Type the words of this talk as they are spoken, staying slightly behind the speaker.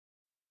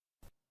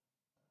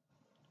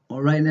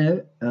All right, now,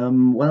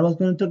 what I was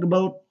going to talk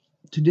about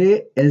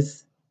today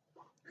is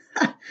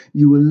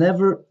you will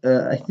never.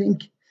 I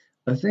think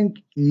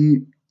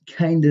you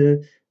kind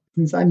of,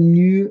 since I'm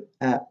new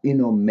at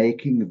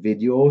making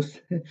videos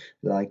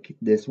like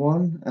this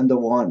one and the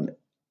one,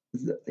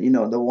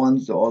 the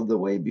ones all the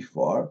way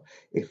before.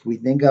 If we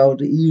think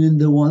out even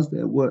the ones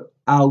that were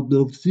out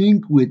of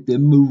sync with the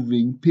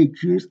moving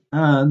pictures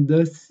and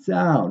the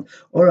sound.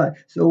 All right,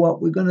 so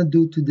what we're gonna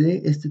do today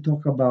is to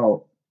talk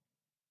about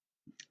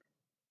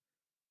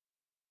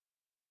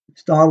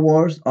Star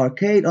Wars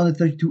Arcade on the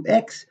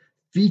 32X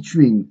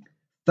featuring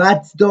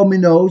Fats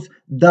Domino's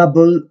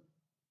double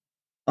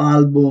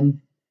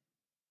album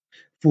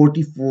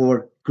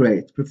 44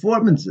 great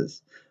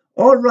performances.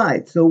 All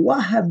right, so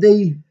what have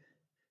they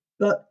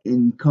got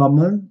in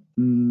common?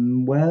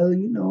 Well,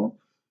 you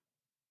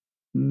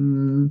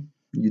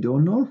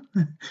don't know?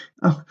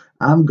 Oh,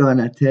 I'm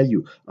gonna tell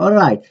you. All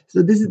right,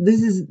 so this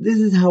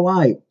is how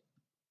I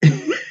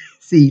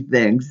see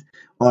things,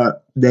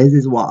 or this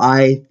is what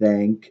I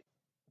think.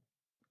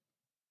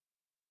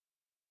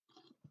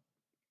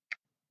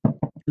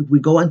 If we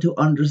go into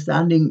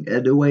understanding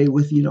the way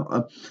with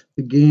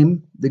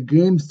the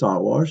game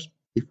Star Wars,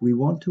 if we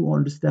want to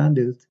understand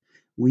it,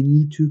 we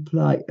need to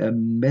apply a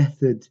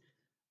method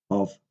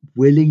of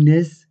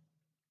willingness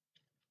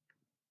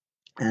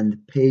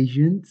and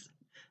patience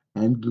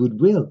and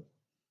goodwill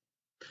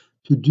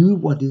to do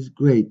what is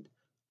great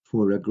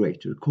for a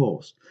greater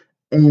cause.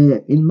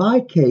 In my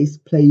case,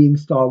 playing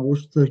Star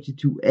Wars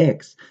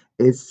 32X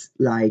is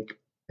like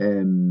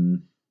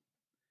um,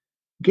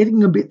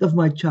 getting a bit of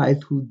my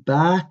childhood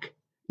back,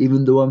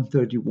 even though I'm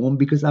 31,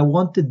 because I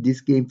wanted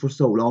this game for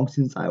so long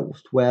since I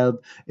was 12.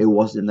 It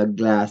was in a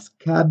glass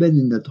cabin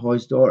in the toy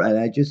store, and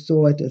I just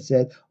saw it and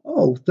said,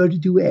 "Oh,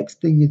 32X,"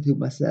 thinking to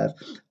myself,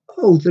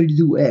 "Oh,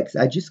 32X,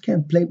 I just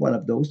can't play one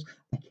of those.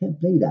 I can't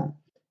play that."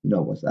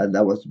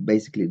 That was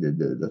basically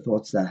the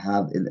thoughts that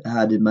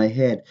had in my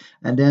head.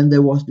 And then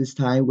there was this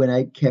time when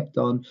I kept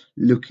on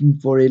looking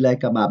for it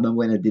like a madman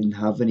when I didn't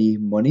have any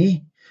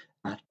money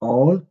at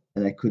all,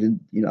 and I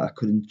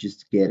couldn't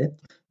just get it.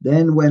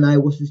 Then when I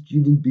was a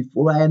student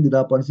before I ended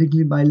up on sick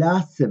leave, my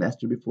last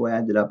semester before I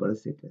ended up on a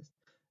sick list,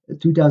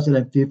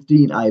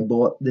 2015, I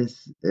bought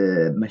this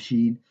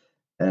machine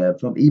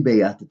from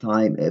eBay at the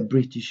time, a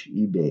British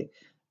eBay.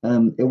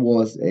 It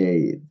was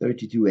a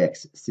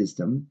 32X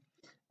system.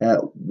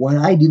 What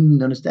I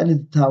didn't understand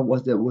at the time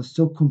was that it was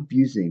so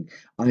confusing.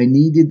 I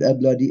needed a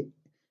bloody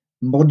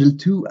Model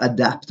 2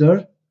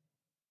 adapter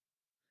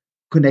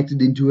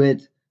connected into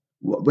it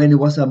when it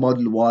was a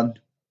Model 1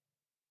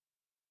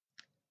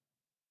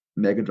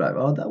 Mega Drive.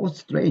 Oh, that was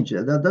strange.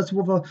 That's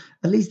what,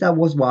 at least that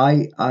was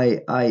why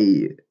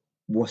I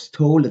was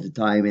told at the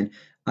time. And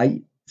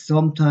I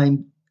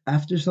sometime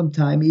after some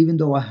time, even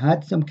though I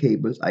had some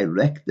cables, I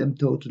wrecked them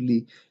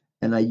totally,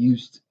 and I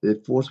used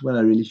force when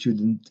I really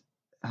shouldn't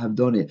have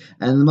done it.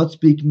 And I'm not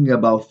speaking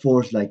about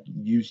force like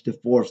use the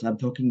force. I'm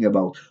talking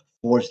about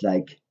force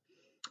like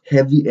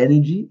heavy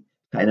energy,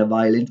 kind of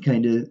violent,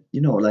 kind of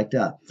like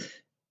that.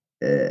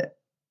 Uh,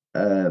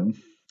 um,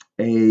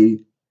 a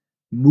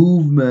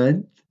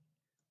movement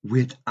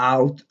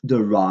without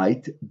the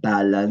right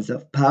balance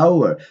of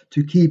power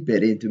to keep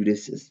it into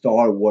this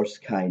Star Wars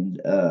kind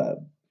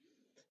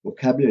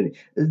vocabulary.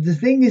 The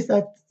thing is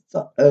that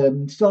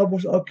Star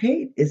Wars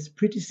Arcade is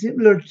pretty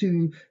similar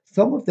to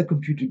some of the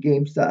computer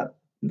games that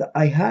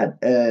I had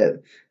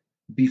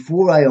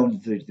before I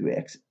owned the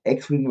 32X,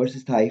 X-Wing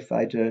versus TIE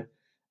Fighter,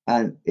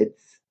 and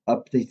its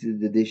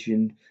updated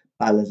edition,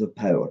 Balance of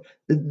Power.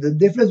 The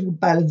difference with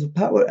Balance of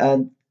Power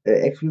and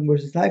X-Wing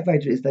versus TIE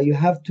Fighter is that you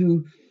have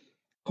to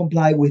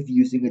comply with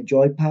using a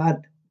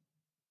joypad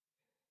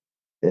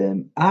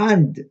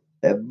and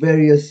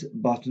various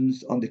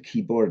buttons on the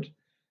keyboard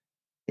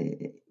uh,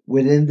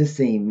 within the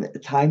same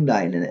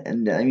timeline.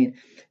 And I mean,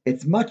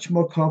 it's much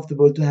more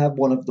comfortable to have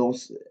one of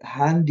those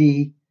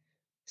handy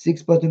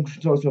six-button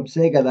controls from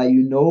Sega that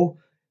you know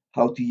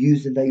how to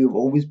use and that you've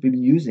always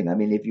been using. I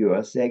mean, if you're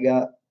a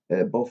Sega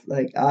buff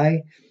like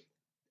I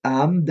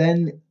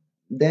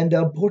then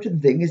the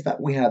important thing is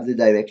that we have the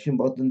direction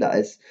button that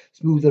is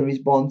smooth and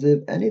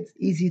responsive, and it's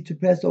easy to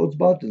press those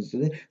buttons.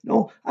 So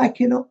no, I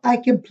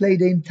can play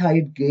the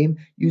entire game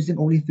using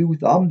only two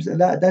thumbs, and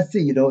that's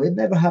it. It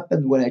never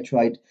happened when I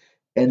tried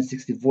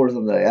N64 or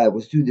something like that. It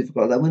was too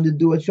difficult. And when the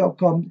DualShock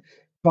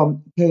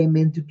came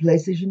into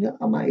PlayStation,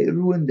 I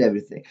ruined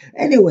everything.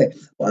 Anyway,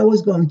 what I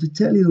was going to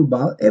tell you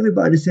about,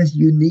 everybody says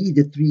you need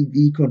a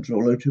 3D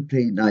controller to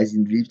play Nice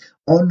in Dreams.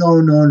 Oh, no,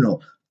 no,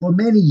 no. For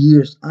many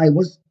years, I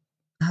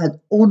had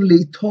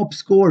only top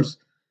scores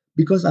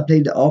because I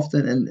played it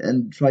often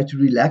and tried to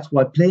relax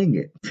while playing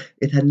it.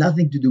 It had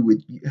nothing to do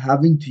with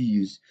having to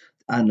use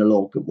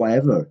analog,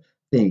 whatever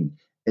thing.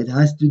 It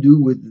has to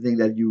do with the thing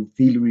that you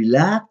feel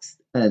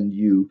relaxed and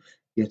you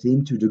get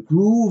into the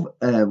groove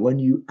when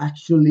you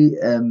actually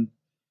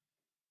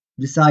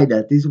decide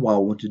that this is what I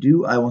want to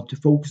do. I want to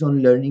focus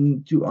on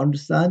learning to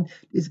understand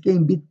this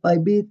game bit by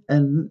bit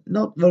and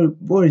not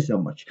worry so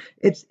much.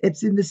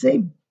 It's in the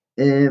same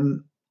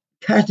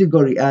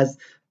category as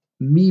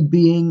me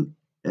being,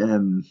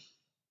 um,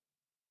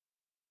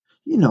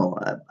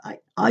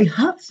 I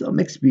have some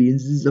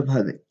experiences of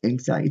having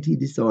anxiety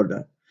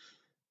disorder.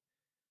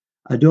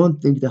 I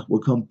don't think that will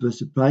come as a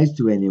surprise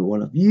to any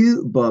one of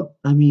you, but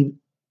I mean,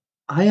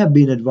 I have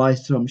been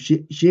advised from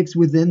sheikhs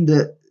within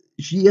the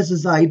Shia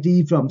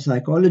society, from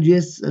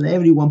psychologists and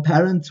everyone,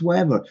 parents,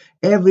 whoever.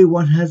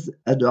 Everyone has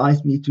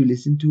advised me to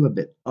listen to a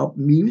bit of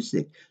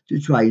music to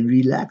try and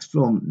relax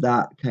from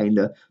that kind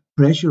of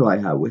pressure I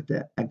have with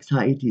the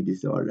anxiety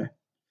disorder.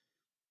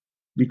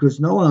 Because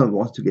no one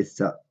wants to get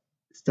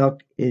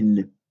stuck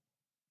in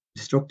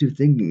destructive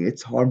thinking.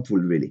 It's harmful,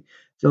 really.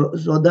 So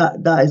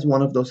that is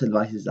one of those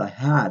advices I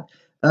had,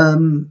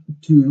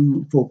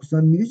 to focus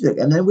on music.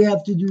 And then we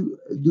have to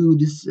do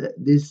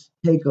this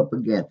take up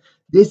again.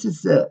 This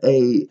is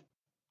a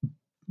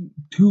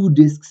 2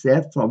 disc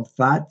set from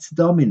Fats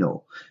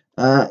Domino.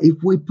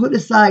 If we put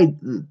aside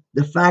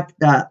the fact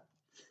that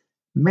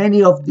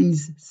many of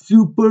these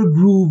super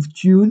groove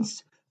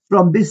tunes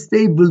from this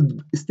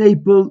tunes,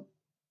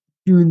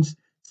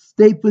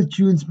 staple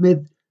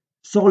tunesmith,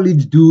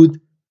 solid dude,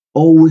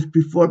 always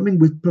performing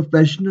with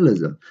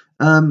professionalism.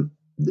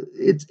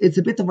 It's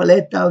a bit of a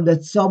letdown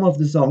that some of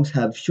the songs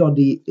have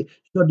shoddy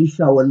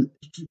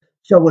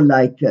shower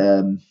like,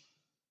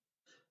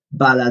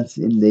 balance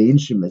in the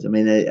instruments. I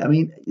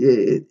mean,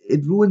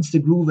 it ruins the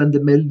groove and the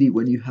melody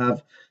when you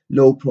have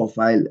low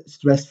profile,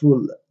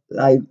 stressful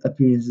live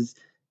appearances.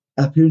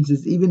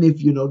 Even if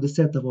the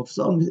setup of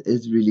songs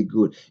is really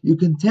good, you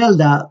can tell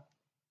that.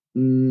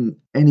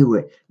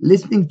 Anyway,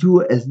 listening to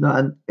it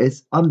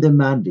is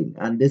undemanding,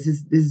 and this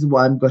is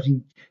why I'm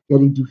getting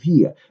to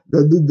here.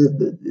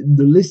 The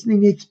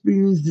listening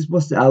experience. This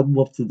was the album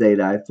of today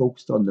that I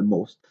focused on the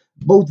most.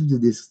 Both of the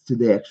discs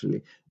today,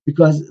 actually,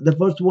 because the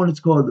first one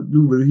is called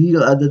Blueberry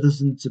Hill, and that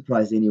doesn't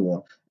surprise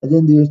anyone. And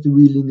then there's the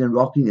Reeling and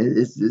Rocking.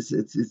 It's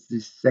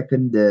the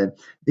second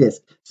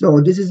disc. So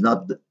this is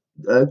not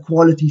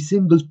quality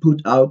singles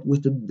put out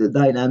with the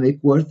dynamic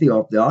worthy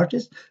of the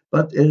artist,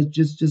 but it's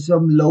just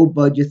some low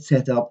budget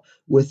setup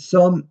with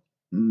some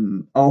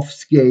off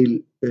scale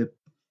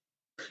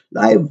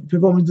live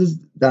performances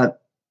that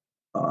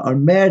are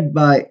marred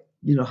by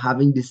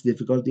having this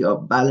difficulty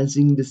of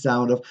balancing the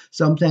sound of.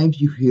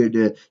 Sometimes you hear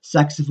the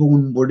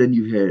saxophone more than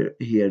you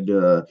hear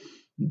the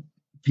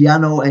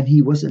piano, and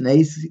he was an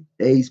ace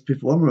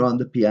performer on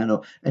the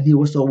piano, and he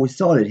was always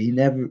solid. He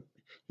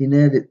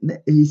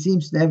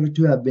seems never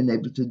to have been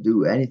able to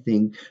do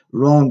anything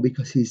wrong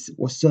because he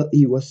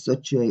was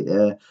such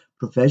a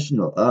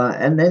professional.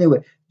 And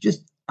anyway,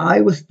 just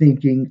I was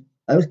thinking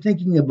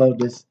about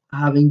this,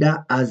 having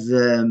that as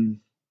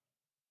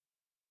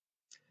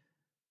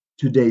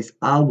today's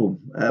album.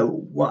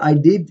 What I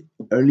did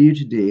earlier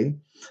today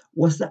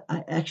was that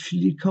I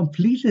actually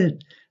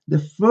completed the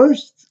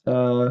first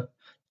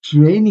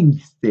training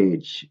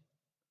stage,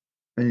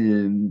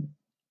 um,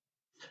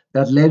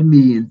 that led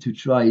me into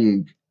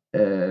trying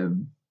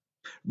um,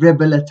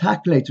 Rebel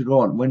Attack later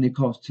on when it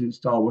comes to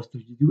Star Wars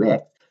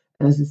 32X.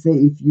 And as I say,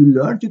 if you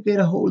learn to get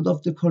a hold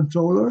of the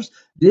controllers,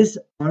 this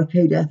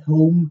arcade at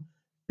home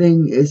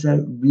thing is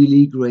a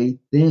really great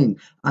thing.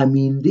 I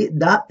mean,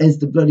 that is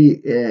the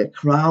bloody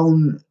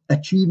crown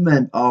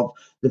achievement of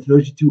the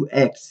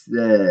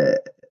 32X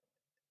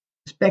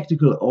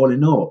spectacle, all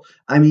in all.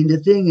 I mean, the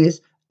thing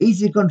is,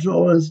 easy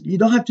controllers, you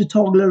don't have to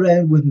toggle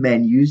around with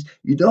menus,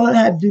 you don't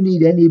have to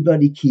need any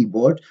bloody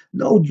keyboard,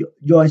 no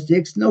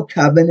joysticks, no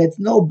cabinets,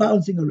 no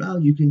bouncing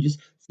around. You can just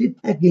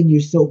sit back in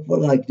your sofa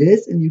like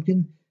this, and you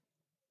can.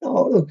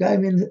 Oh, look,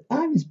 I'm in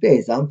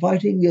space. I'm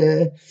fighting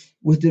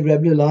with the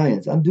Rebel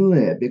Alliance. I'm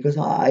doing it because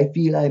I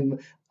feel I'm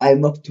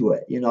up to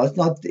it.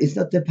 It's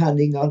not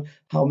depending on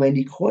how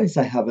many coins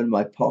I have in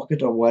my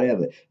pocket or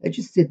whatever. I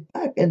just sit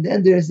back, and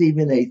then there's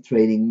even a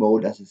training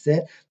mode. As I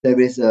said, there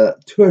is a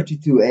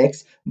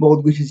 32X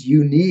mode, which is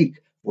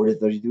unique for the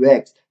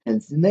 32X,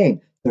 hence the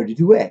name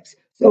 32X.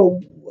 So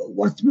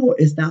what's more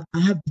is that I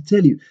have to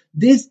tell you,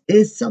 this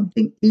is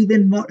something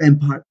even more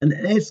important, and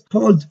it's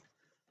called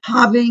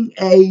having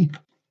a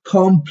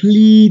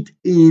complete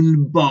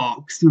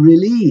inbox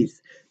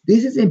release.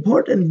 This is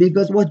important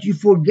because what you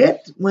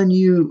forget when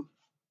you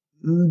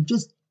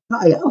just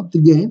try out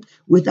the game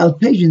without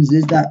patience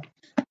is that,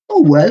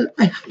 oh well,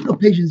 I have no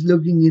patience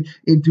looking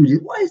into this.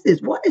 Why is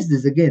this? Why is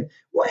this again?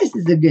 Why is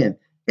this again?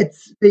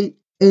 It's the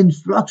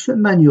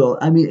instruction manual.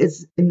 I mean,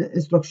 it's in the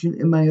instruction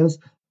manuals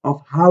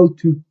of how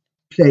to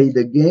play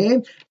the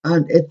game,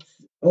 and it's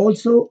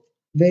also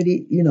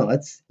very,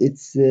 it's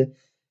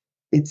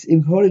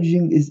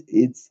encouraging. Is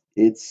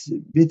it's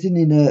written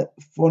in a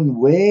fun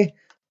way,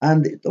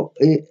 and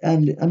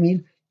and I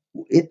mean,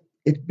 it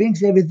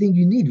brings everything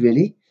you need,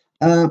 really,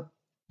 uh,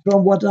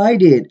 from what I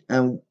did,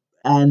 and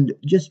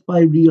just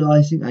by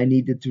realizing I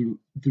needed to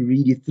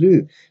read it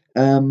through.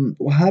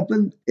 What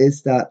happened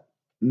is that,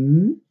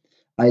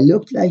 I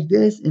looked like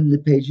this in the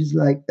pages,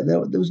 like there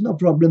was no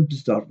problem to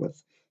start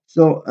with.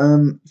 So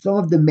some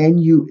of the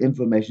menu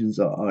informations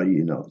are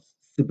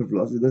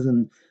superfluous. It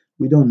doesn't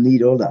We don't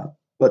need all that.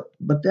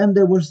 But then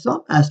there were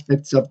some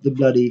aspects of the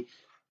bloody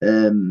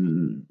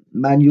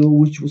manual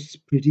which was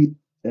pretty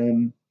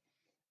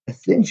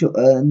essential,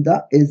 and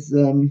that is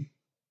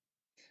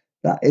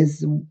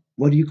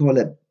what do you call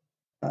it?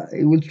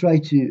 I will try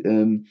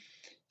to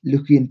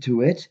look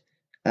into it,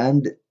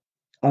 and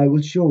I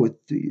will show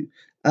it to you.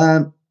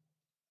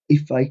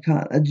 If I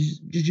can,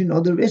 did you know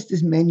there is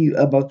this menu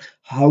about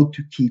how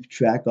to keep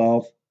track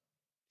of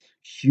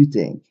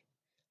shooting,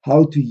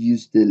 how to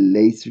use the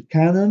laser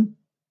cannon,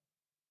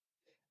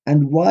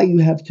 and why you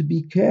have to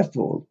be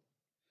careful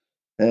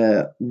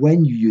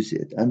when you use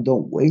it and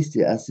don't waste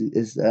it as it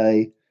is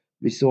a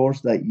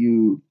resource that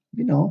you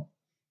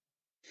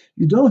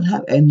don't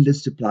have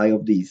endless supply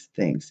of these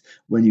things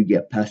when you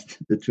get past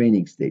the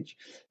training stage.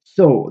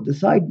 So the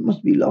site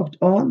must be locked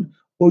on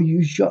or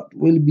your shot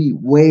will be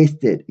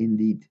wasted,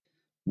 indeed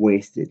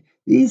wasted.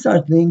 These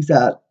are things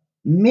that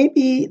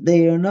maybe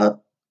they are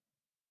not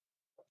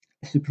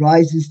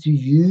surprises to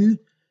you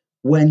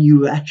when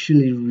you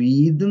actually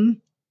read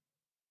them.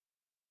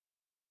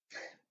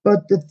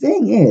 But the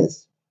thing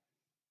is,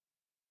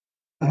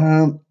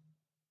 um,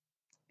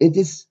 it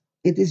is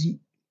it is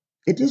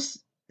it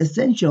is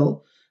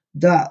essential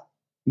that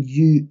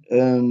you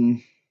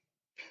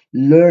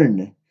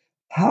learn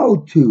how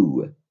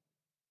to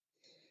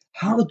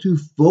how to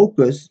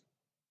focus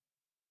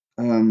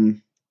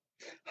um,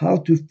 how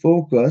to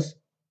focus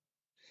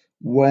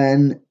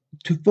when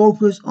to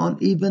focus on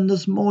even the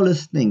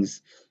smallest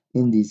things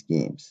in these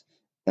games,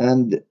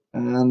 and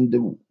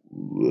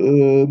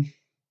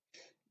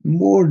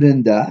more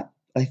than that,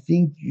 I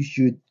think you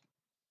should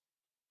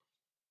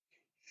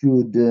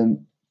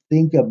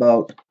think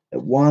about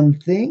one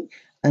thing,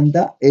 and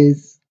that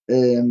is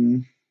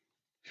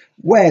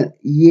well,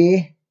 yeah,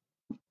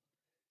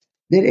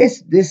 there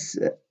is this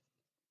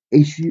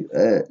issue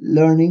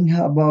learning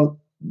about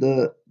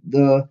the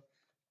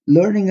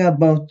learning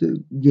about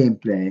the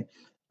gameplay,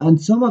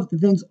 and some of the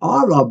things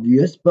are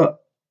obvious, but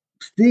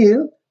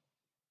still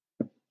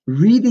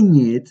reading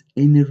it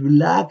in a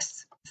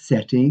relaxed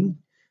setting.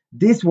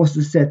 This was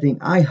the setting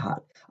I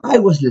had. I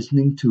was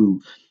listening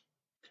to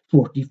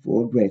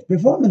 44 great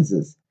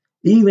performances,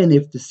 even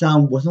if the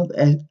sound was not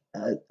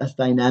as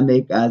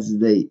dynamic as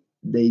they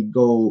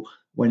go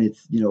when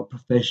it's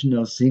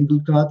professional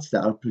single cuts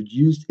that are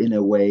produced in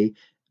a way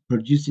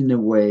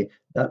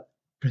that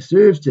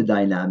preserves the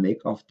dynamic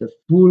of the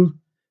full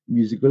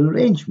musical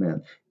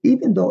arrangement.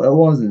 Even though it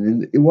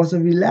was a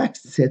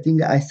relaxed setting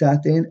that I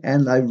sat in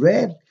and I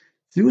read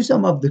through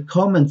some of the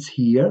comments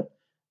here.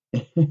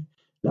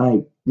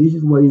 Like this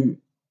is where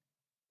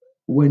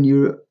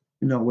when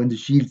when the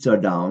shields are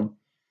down,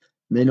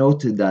 they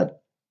noted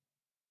that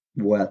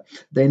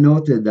they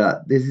noted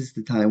that this is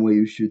the time where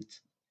you should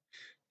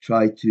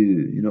try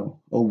to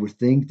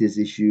overthink this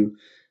issue,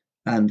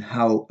 and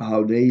how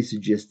they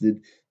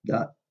suggested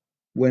that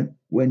when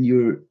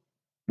you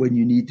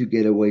need to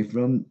get away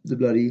from the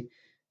bloody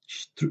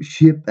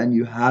ship and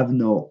you have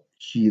no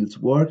shields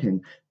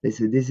working, they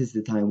said this is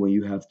the time where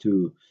you have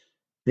to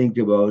think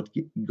about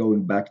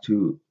going back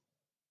to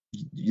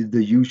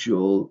the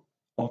usual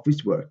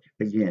office work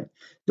again.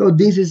 So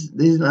this is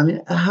I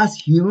mean it has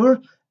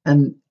humor,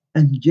 and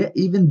yet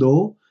even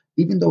though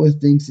it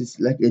thinks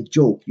it's like a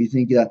joke, you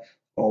think that,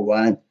 oh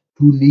man,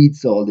 who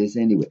needs all this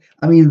anyway?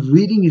 I mean,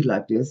 reading it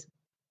like this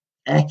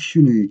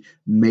actually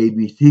made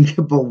me think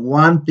about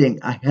one thing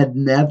I had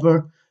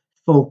never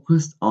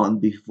focused on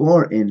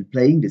before in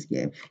playing this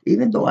game,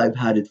 even though I've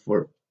had it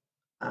for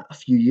a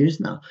few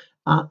years now.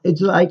 It's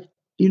like,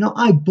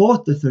 I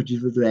bought the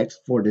 32X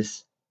for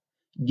this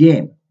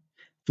game,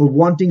 for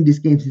wanting this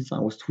game since I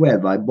was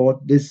 12. I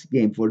bought this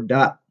game for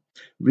that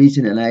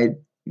reason, and I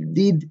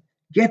did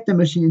get the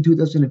machine in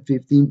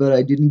 2015, but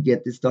I didn't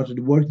get it started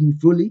working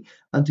fully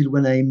until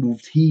when I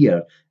moved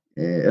here,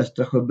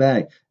 Östra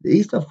Sjöberg. The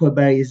east of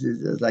Sjöberg is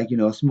like,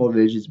 a small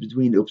village. It's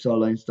between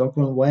Uppsala and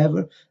Stockholm,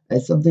 whatever,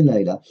 something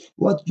like that.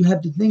 What you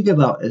have to think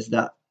about is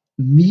that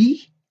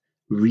me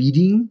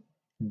reading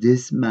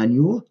this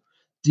manual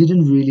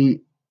didn't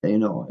really,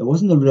 it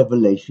wasn't a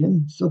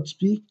revelation, so to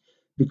speak,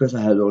 because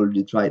I had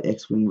already tried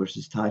X-Wing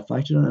versus TIE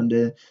Fighter, and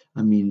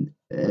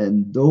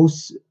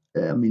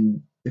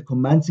the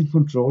commands and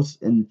controls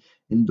in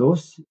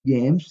those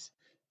games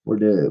for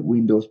the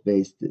Windows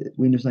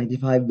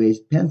 95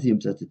 based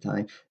Pentiums at the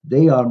time,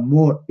 they are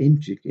more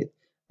intricate.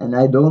 And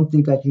I don't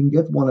think I can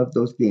get one of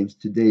those games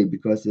today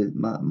because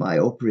my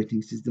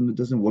operating system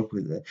doesn't work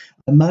with it.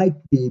 I might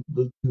be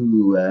able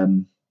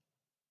to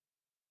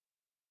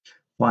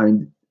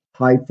find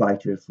TIE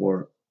Fighter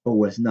for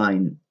OS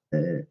 9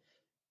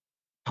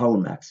 Power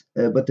Max.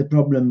 But the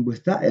problem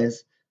with that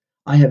is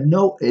I have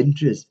no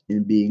interest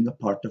in being a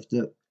part of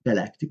the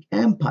Galactic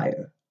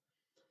Empire.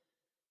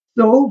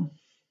 So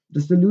the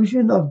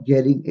solution of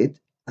getting it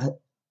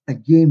a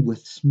game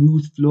with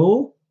smooth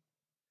flow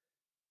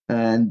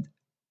and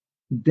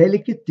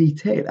delicate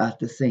detail at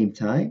the same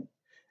time,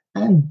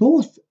 and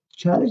both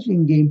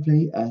challenging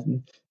gameplay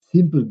and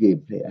simple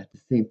gameplay at the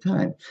same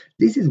time.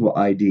 This is what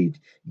I did,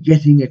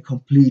 getting a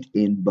complete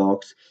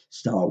in-box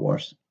Star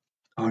Wars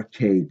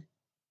arcade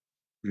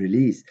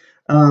release.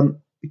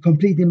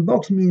 Complete in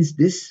box means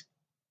this.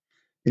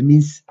 It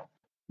means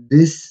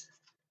this,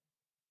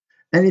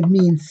 and it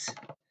means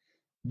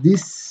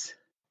this,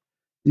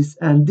 this,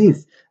 and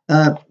this.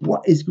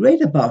 What is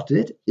great about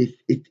it,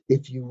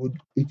 if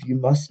you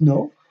must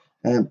know,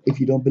 if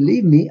you don't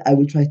believe me, I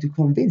will try to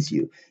convince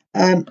you.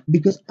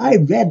 Because I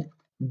read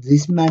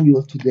this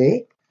manual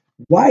today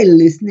while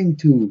listening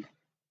to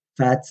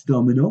Fats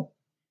Domino.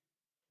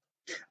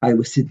 I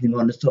was sitting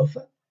on the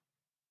sofa,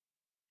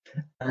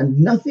 and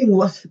nothing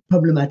was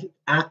problematic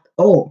at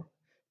all.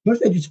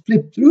 First, I just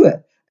flipped through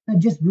it, and I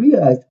just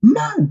realized,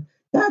 man,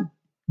 that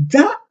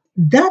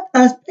that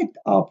aspect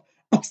of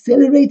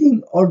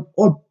accelerating or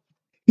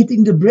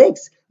hitting the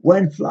brakes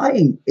when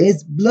flying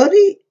is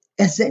bloody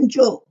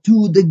essential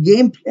to the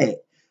gameplay.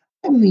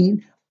 I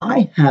mean,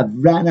 I have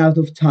ran out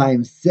of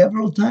time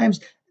several times,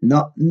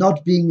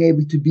 not being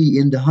able to be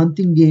in the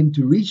hunting game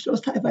to reach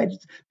those TIE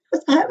fighters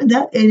because I haven't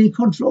had any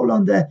control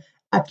on the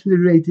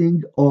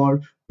accelerating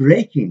or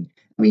braking.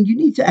 I mean, you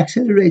need to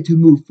accelerate to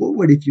move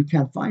forward if you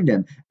can't find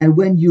them. And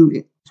when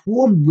you're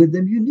swarmed with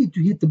them, you need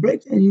to hit the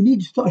brakes and you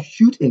need to start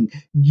shooting.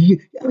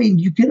 I mean,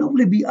 you can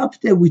only be up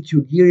there with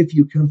your gear if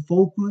you can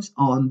focus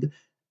on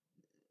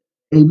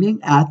aiming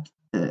at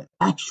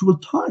actual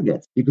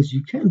targets because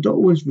you can't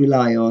always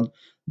rely on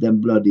them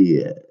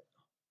bloody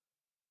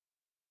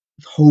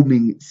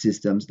homing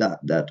systems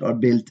that are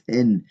built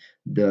in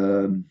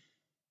the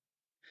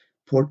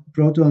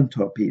proton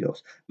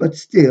torpedoes. But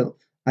still,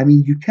 I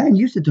mean, you can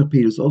use the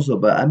torpedoes also,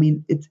 but I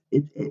mean, it's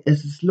a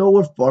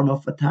slower form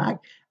of attack,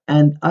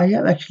 and I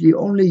have actually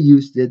only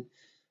used it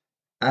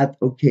at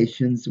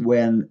occasions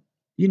when,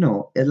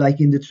 like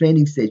in the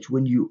training stage,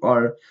 when you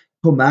are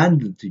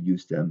commanded to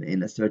use them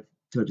in a certain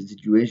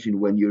situation,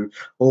 when you're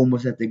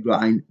almost at the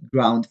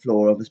ground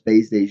floor of a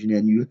space station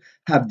and you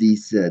have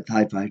these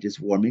TIE fighters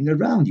swarming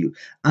around you.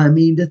 I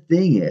mean, the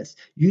thing is,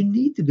 you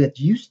need to get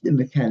used to the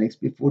mechanics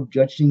before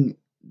judging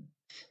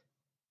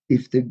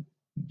if the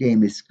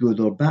game is good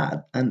or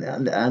bad.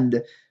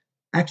 And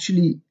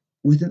actually,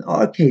 with an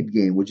arcade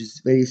game, which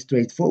is very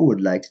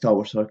straightforward, like Star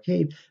Wars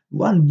Arcade,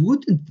 one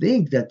wouldn't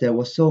think that there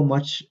was so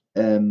much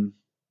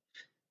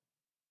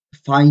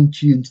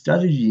fine-tuned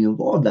strategy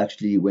involved,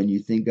 actually, when you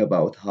think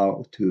about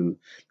how to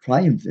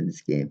triumph in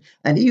this game.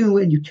 And even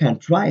when you can't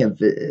triumph,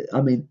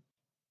 I mean,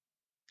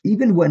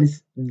 even when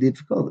it's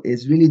difficult,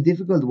 it's really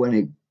difficult when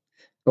it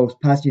goes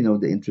past,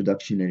 the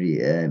introductory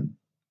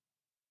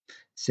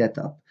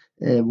setup.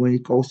 When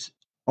it goes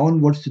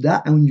onwards to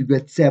that, and when you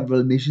get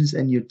several missions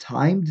and you're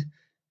timed,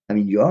 I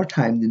mean, you are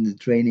timed in the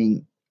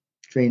training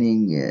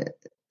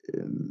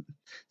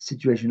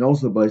situation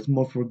also, but it's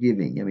more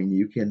forgiving. I mean,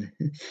 you can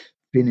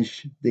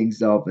finish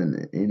things off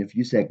in a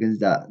few seconds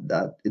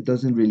that it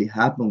doesn't really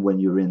happen when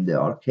you're in the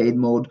arcade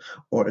mode,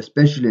 or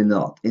especially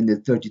not in the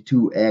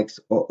 32x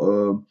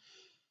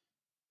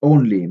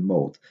only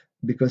mode,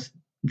 because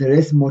there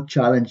is more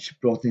challenge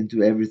brought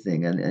into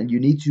everything, and you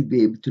need to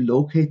be able to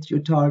locate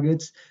your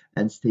targets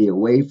and stay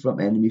away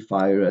from enemy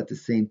fire at the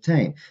same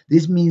time.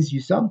 This means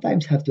you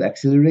sometimes have to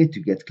accelerate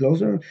to get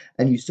closer,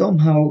 and you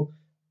somehow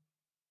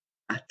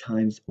at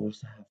times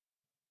also have to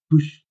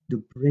push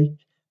the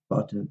brake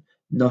button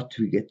not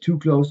to get too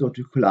close or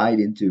to collide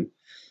into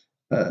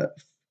uh,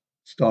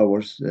 Star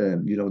Wars,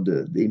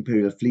 the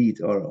Imperial fleet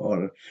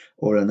or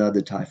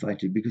another TIE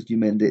fighter, because you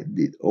mean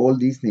all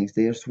these things,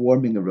 they are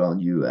swarming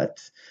around you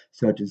at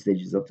certain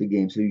stages of the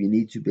game, so you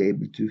need to be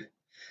able to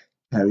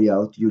carry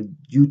out your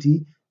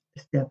duty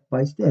step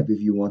by step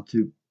if you want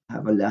to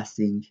have a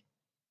lasting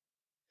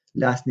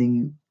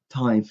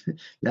time,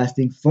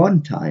 lasting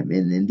fun time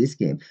in this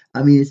game.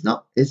 I mean,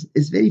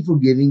 it's very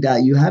forgiving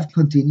that you have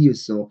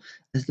continuous. So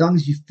as long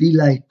as you feel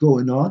like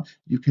going on,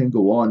 you can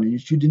go on, and you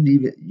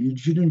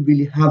shouldn't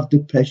really have the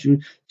pressure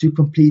to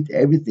complete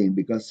everything,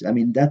 because I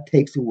mean that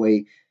takes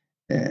away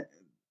uh,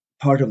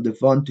 part of the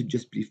fun to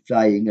just be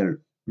flying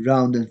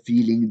around and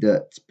feeling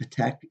the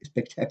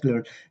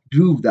spectacular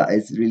groove that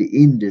is really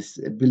in this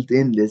built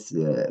in this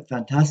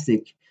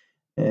fantastic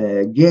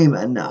game.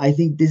 And I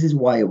think this is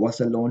why it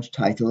was a launch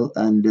title.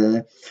 And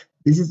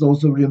this is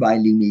also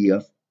reminding me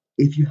of,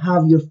 if you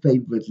have your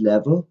favorite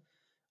level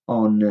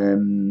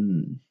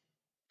on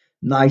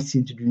Nights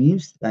into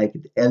Dreams, like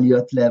the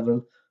Elliot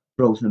level,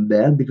 Frozen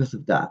Bell, because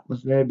of that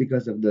was very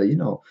because of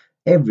the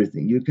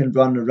everything. You can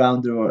run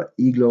around, there are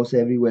igloos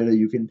everywhere.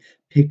 You can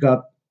pick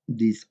up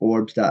these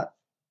orbs that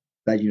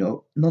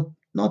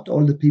not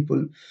all the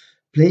people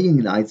playing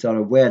Nights are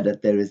aware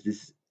that there is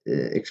this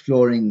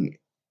exploring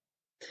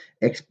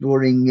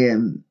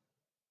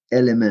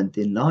element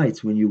in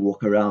Nights when you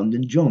walk around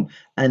and jump.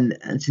 And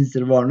since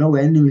there are no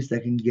enemies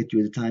that can get you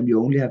at the time,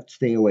 you only have to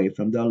stay away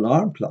from the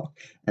alarm clock.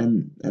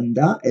 And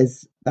that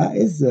is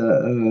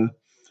a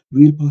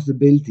real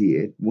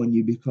possibility when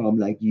you become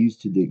like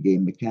used to the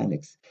game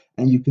mechanics.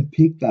 And you can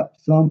pick up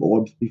some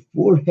orbs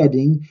before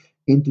heading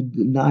into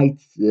the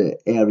Knight's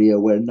area,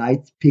 where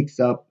Knight picks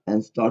up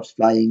and starts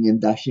flying and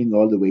dashing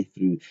all the way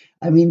through.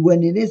 I mean,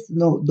 when it is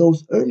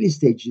those early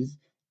stages,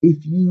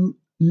 if you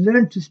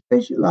learn to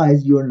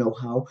specialize your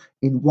know-how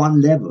in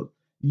one level,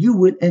 you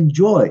will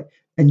enjoy,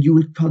 and you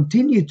will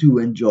continue to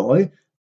enjoy